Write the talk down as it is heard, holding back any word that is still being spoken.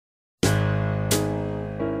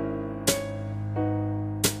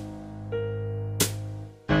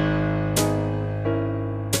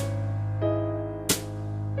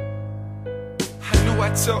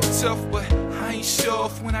talk tough, but I ain't sure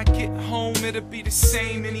if when I get home it'll be the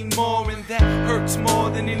same anymore. And that hurts more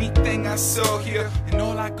than anything I saw here. And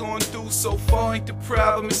all I gone through so far ain't the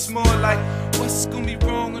problem. It's more like, what's gonna be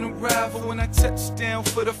wrong on arrival when I touch down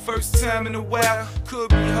for the first time in a while? Could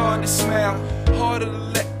be hard to smile, harder to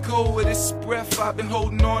let go of this breath I've been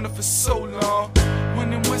holding on to for so long.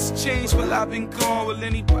 Wondering what's changed while I've been gone. Will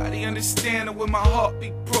anybody understand, or will my heart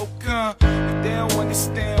be broken? If they don't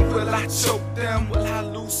understand, will I choke them? Will I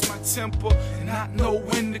lose my temper and not know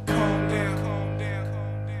when to calm down?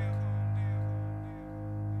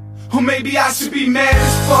 Or maybe I should be mad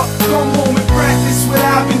as fuck, come home and practice what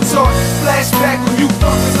I've been taught. Flashback on you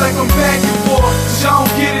fuckers like I'm back and forth, cause y'all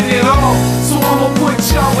don't get it at all. So I'ma put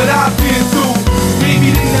y'all what I've been through.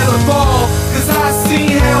 Maybe they never fall, cause I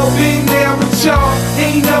seen hell, been there with y'all.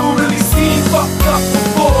 Ain't never really seen fucked up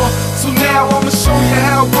before. So now I'ma show you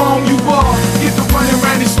how wrong you are. Get to running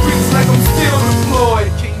around the streets like I'm still employed.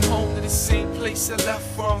 Came home to the same place I left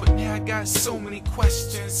from, but now I got so many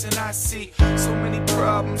questions, and I see so many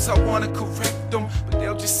problems. I wanna correct them, but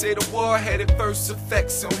they'll just say the war had adverse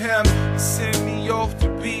effects on him and send me off to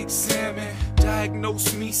be examined.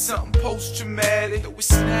 Diagnose me something post-traumatic. Though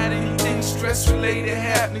it's not anything stress-related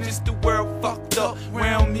happening, just the world fucked up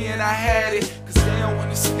around me and I had it. Cause they don't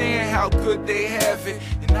understand how good they have it.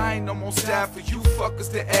 And I ain't almost died for you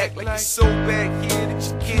fuckers to act like it's so bad here that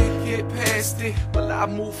you can't get past it. Well, I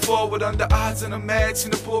move forward under odds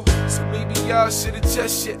unimaginable. So maybe y'all should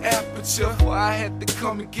adjust your aperture before I had to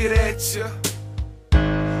come and get at ya.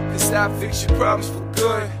 Cause I fix your problems for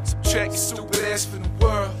good, subtract your stupid ass from the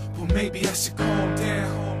world. But maybe I should calm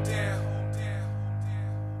down.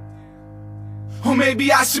 Or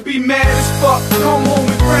maybe I should be mad as fuck, come home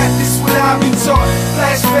and practice what I've been taught.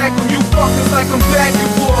 Flashback on you fuckers like I'm back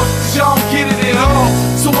and forth, cause y'all don't get it at all.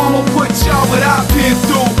 So I'ma put y'all what I've been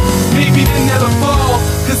through. Maybe they never fall,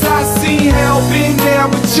 cause I seen hell, been there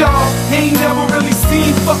with y'all. Ain't never really seen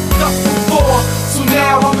fucked up before. So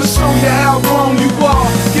now I'ma show you how wrong you are.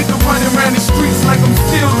 Get to running around the streets like I'm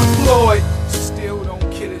still employed. Still don't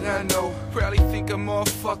get it, I know. Probably think I'm more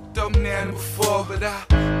fucked up now than before, but I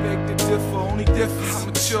beg to differ, only difference I'm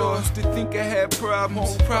mature. Used to think I had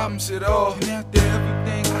problems, no problems at all. And after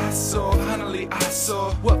everything I saw, finally I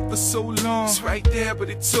saw what for so long. It's right there, but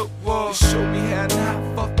it took war. It showed me how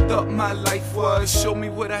not fucked up my life was. It showed me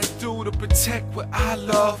what I do to protect what I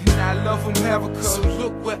love. And I love America, so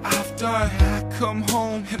look what I've done. I come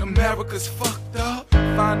home and America's fucked up.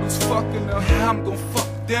 Find who's fucking up, how I'm gon' fuck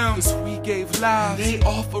them. Cause we gave lives, they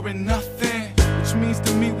offering nothing. Which means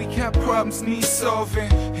to me we got problems need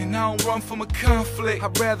solving. And I don't run from a conflict,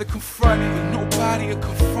 I'd rather confront it. But nobody will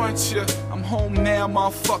confront you. I'm home now,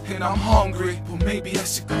 motherfucker, and I'm hungry. But maybe I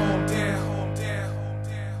should calm down.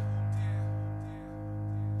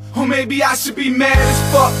 Or maybe I should be mad as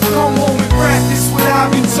fuck, come home and practice what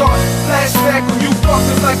I've been taught. Flashback on you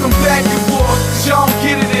fuckers like I'm back and forth, cause y'all don't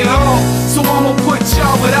get it at all. So I'ma put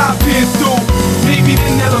y'all what I've been through. Maybe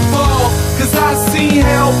they never fall, cause I seen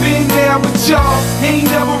hell, been there with y'all.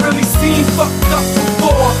 Ain't never really seen fucked up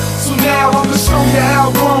before. So now I'ma show you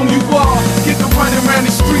how wrong you are. Get to running around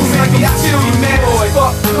the streets like I'm still mad as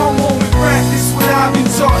fuck, come home and practice what I've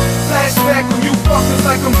been taught. Flashback on you fuckers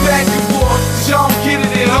like I'm back and forth, cause y'all don't get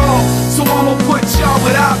it at all. So I'ma put y'all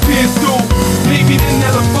what I've been through. Maybe they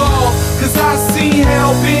never fall, cause I seen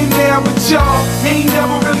hell, been there with y'all. Ain't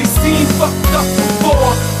never